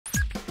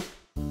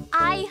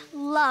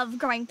love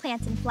growing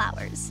plants and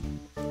flowers.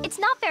 It's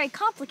not very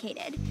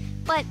complicated,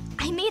 but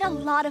I made a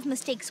lot of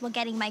mistakes while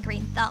getting my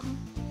green thumb.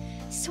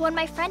 So when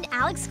my friend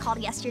Alex called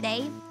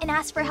yesterday and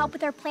asked for help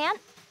with her plant,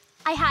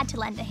 I had to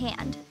lend a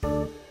hand.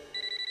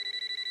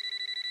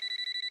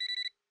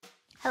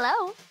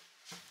 Hello?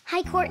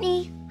 Hi,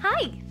 Courtney.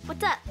 Hi,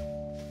 what's up?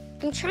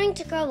 I'm trying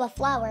to grow a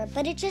flower,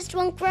 but it just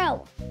won't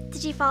grow.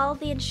 Did you follow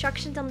the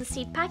instructions on the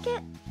seed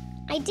packet?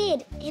 I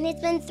did, and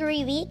it's been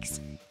 3 weeks,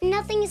 and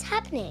nothing is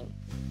happening.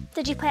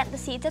 Did you plant the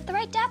seeds at the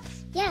right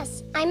depth?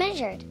 Yes, I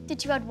measured.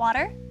 Did you add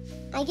water?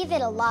 I give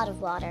it a lot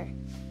of water.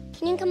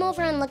 Can you come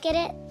over and look at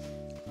it?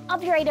 I'll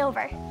be right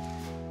over.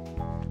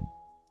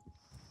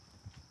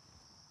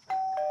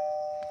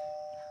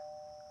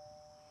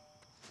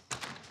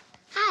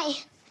 Hi,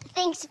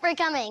 thanks for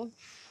coming.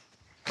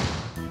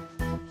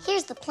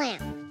 Here's the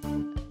plant.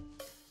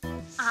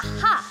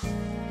 Aha!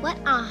 What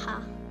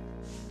aha?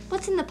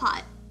 What's in the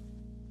pot?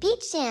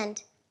 Beach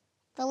sand.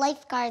 The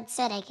lifeguard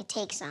said I could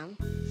take some.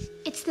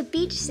 It's the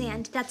beach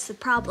sand that's the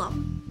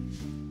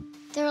problem.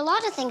 There are a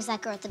lot of things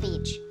that grow at the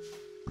beach.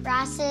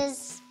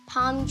 Grasses,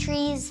 palm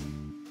trees,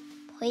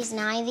 poison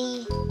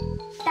ivy.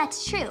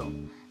 That's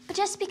true. But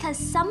just because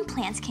some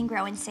plants can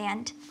grow in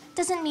sand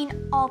doesn't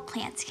mean all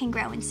plants can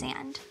grow in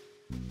sand.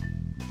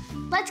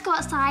 Let's go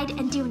outside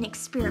and do an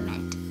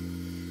experiment.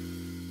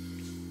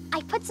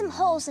 I put some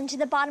holes into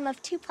the bottom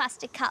of 2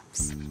 plastic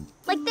cups,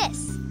 like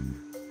this.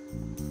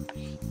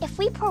 If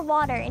we pour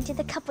water into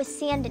the cup with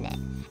sand in it,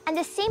 and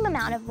the same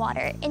amount of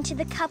water into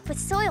the cup with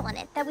soil in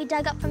it that we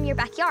dug up from your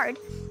backyard,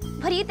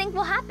 what do you think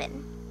will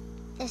happen?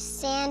 The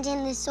sand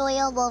in the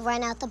soil will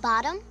run out the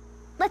bottom?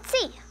 Let's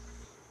see.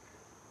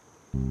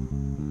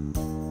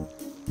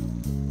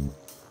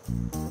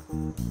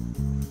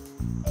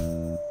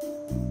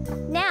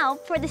 Now,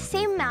 pour the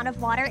same amount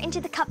of water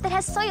into the cup that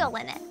has soil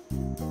in it.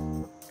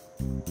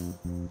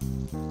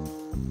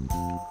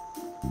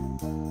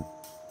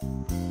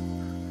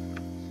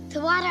 The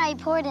water I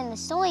poured in the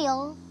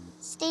soil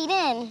stayed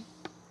in,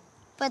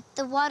 but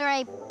the water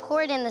I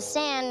poured in the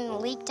sand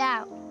leaked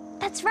out.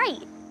 That's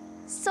right.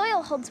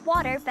 Soil holds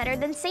water better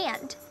than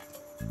sand.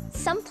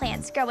 Some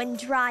plants grow in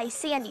dry,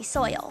 sandy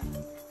soil,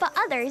 but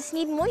others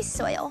need moist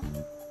soil.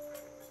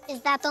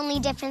 Is that the only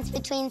difference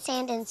between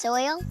sand and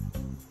soil?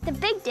 The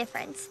big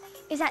difference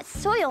is that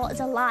soil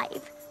is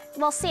alive,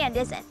 while sand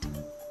isn't.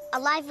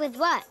 Alive with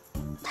what?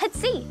 Let's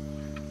see.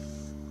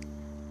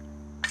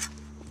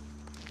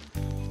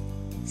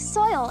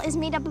 Soil is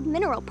made up of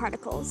mineral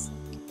particles,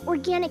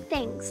 organic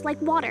things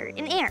like water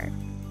and air.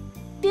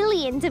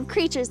 Billions of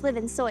creatures live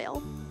in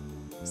soil.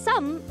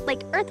 Some,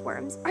 like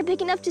earthworms, are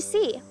big enough to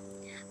see.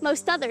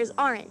 Most others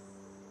aren't.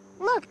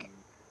 Look,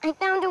 I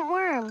found a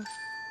worm.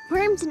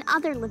 Worms and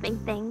other living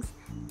things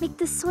make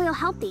the soil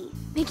healthy,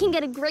 making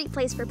it a great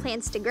place for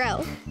plants to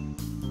grow.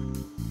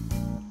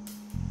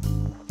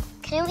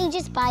 Couldn't we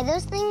just buy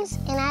those things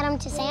and add them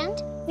to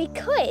sand? We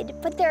could,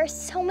 but there are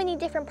so many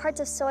different parts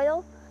of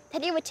soil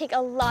that it would take a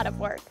lot of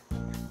work.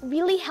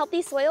 Really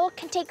healthy soil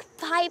can take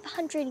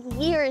 500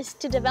 years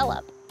to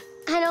develop.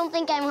 I don't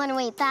think I want to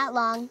wait that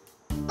long.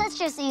 Let's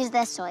just use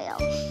this soil.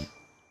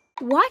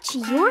 Watch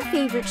your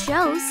favorite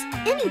shows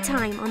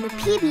anytime on the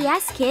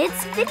PBS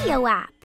Kids video app.